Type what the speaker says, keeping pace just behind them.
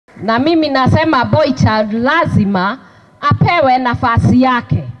Na mimi nasema boy child lazima apewe nafasi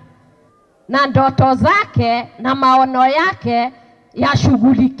yake, na ndoto zake na maono yake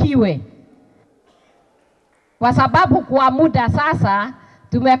yashughulikiwe, kwa sababu kwa muda sasa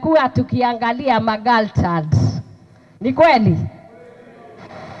tumekuwa tukiangalia girl child. Ni kweli?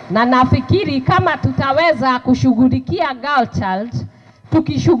 Na nafikiri kama tutaweza kushughulikia girl child,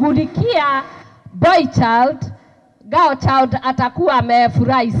 tukishughulikia boy child, girl child atakuwa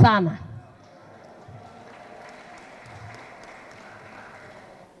amefurahi sana.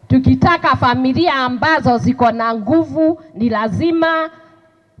 Tukitaka familia ambazo ziko na nguvu, ni lazima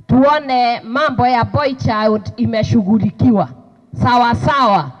tuone mambo ya boy child imeshughulikiwa sawa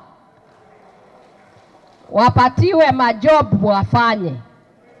sawa. Wapatiwe majob wafanye.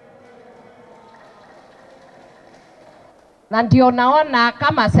 Na ndio naona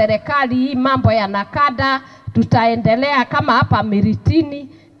kama serikali hii mambo ya nakada tutaendelea. Kama hapa Miritini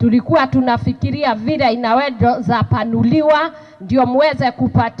tulikuwa tunafikiria vile inaweza panuliwa ndio muweze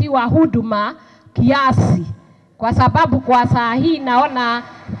kupatiwa huduma kiasi, kwa sababu kwa saa hii naona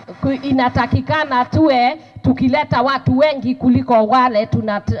inatakikana tuwe tukileta watu wengi kuliko wale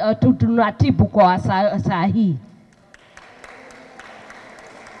tunatibu kwa saa hii.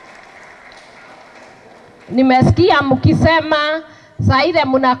 Nimesikia mkisema saa ile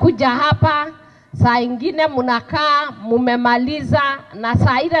mnakuja hapa, saa ingine mnakaa mumemaliza, na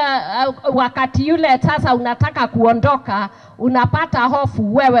saa ile wakati yule sasa unataka kuondoka unapata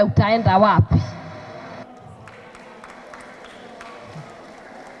hofu, wewe utaenda wapi?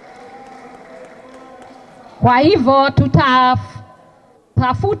 Kwa hivyo tutatafuta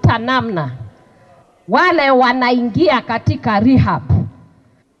namna wale wanaingia katika rehab,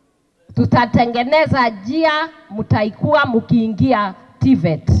 tutatengeneza njia mtaikuwa mkiingia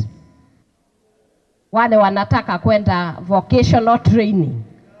TVET. Wale wanataka kwenda vocational training,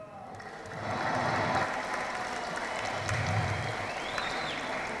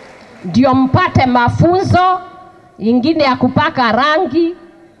 ndio mpate mafunzo ingine ya kupaka rangi,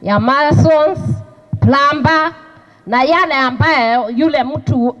 ya masons, plumber, na yale ambaye yule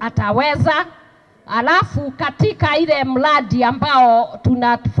mtu ataweza. Alafu katika ile mradi ambao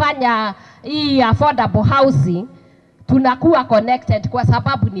tunafanya hii affordable housing, tunakuwa connected kwa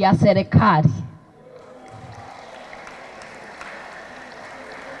sababu ni ya serikali.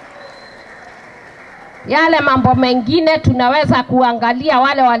 Yale mambo mengine tunaweza kuangalia.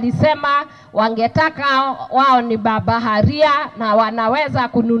 Wale walisema wangetaka wao ni baharia, na wanaweza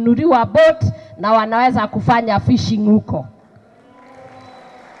kununuliwa boat na wanaweza kufanya fishing huko.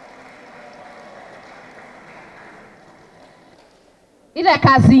 Ile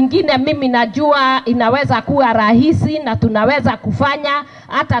kazi ingine mimi najua inaweza kuwa rahisi na tunaweza kufanya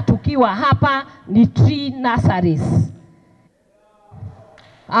hata tukiwa hapa, ni tree nurseries,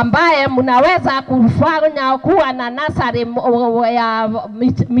 ambaye mnaweza kufanya kuwa na nursery ya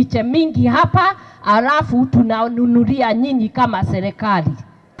miche mingi hapa, alafu tunanunulia nyinyi kama serikali.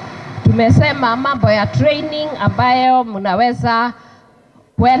 Tumesema mambo ya training ambayo mnaweza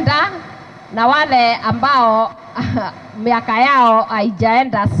kwenda, na wale ambao miaka yao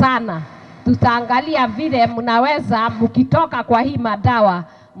haijaenda sana, tutaangalia vile mnaweza mkitoka kwa hii madawa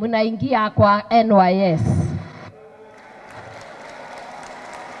mnaingia kwa NYS.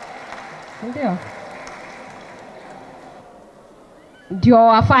 Ndio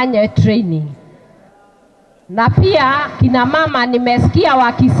wafanye training. Na pia kina mama nimesikia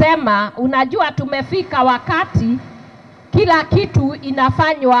wakisema, unajua tumefika wakati kila kitu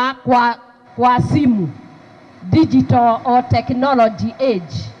inafanywa kwa simu, digital or technology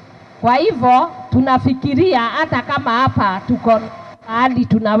age. Kwa hivyo tunafikiria hata kama hapa tuko hali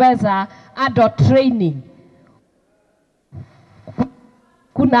tunaweza adult training.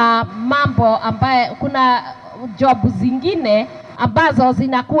 Kuna mambo ambaye, kuna job zingine ambazo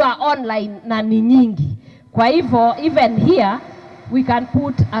zinakuwa online na ni nyingi. Kwa hivyo even here we can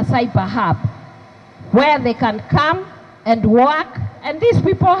put a cyber hub where they can come and work, and these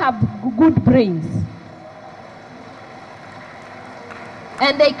people have good brains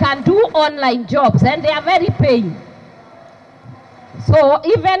and they can do online jobs and they are very paying. So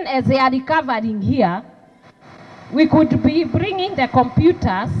even as they are recovering here, we could be bringing the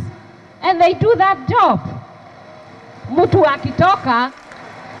computers and they do that job. Mtu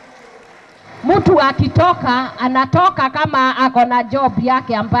akitoka anatoka kama akona job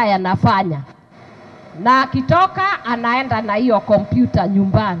yake ambaye anafanya, na akitoka anaenda na hiyo kompyuta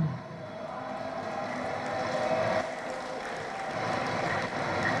nyumbani.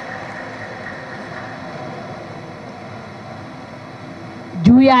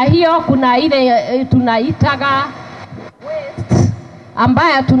 Juu ya hiyo kuna ile tunaitaga waste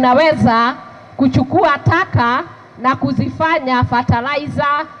ambayo tunaweza kuchukua taka na kuzifanya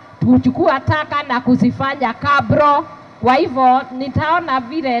fertilizer, kuchukua taka na kuzifanya kabro. Kwa hivyo nitaona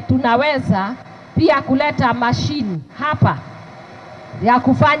vile tunaweza pia kuleta mashini hapa ya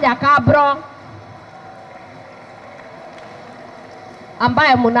kufanya kabro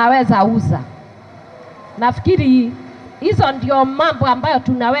ambayo mnaweza uza. Nafikiri hizo ndio mambo ambayo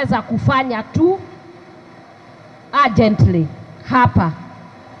tunaweza kufanya tu urgently hapa.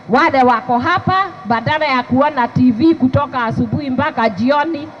 Wale wako hapa badala ya kuona TV kutoka asubuhi mpaka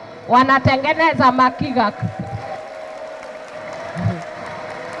jioni, wanatengeneza makiga.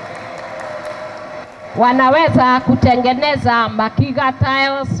 Wanaweza kutengeneza makiga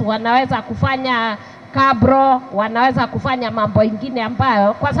tiles, wanaweza kufanya kabro, wanaweza kufanya mambo ingine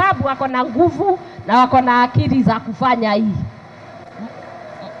ambayo kwa sababu wako na nguvu na wako na akili za kufanya hii.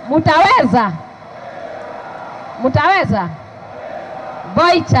 Mutaweza? Mutaweza?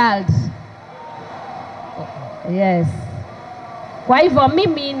 Boy child. Yes. Kwa hivyo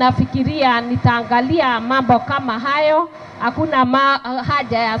mimi nafikiria nitaangalia mambo kama hayo. Hakuna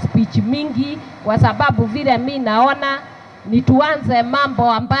haja ya speech mingi kwa sababu vile mimi naona ni tuanze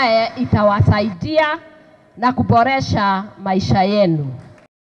mambo ambaye itawasaidia na kuboresha maisha yenu.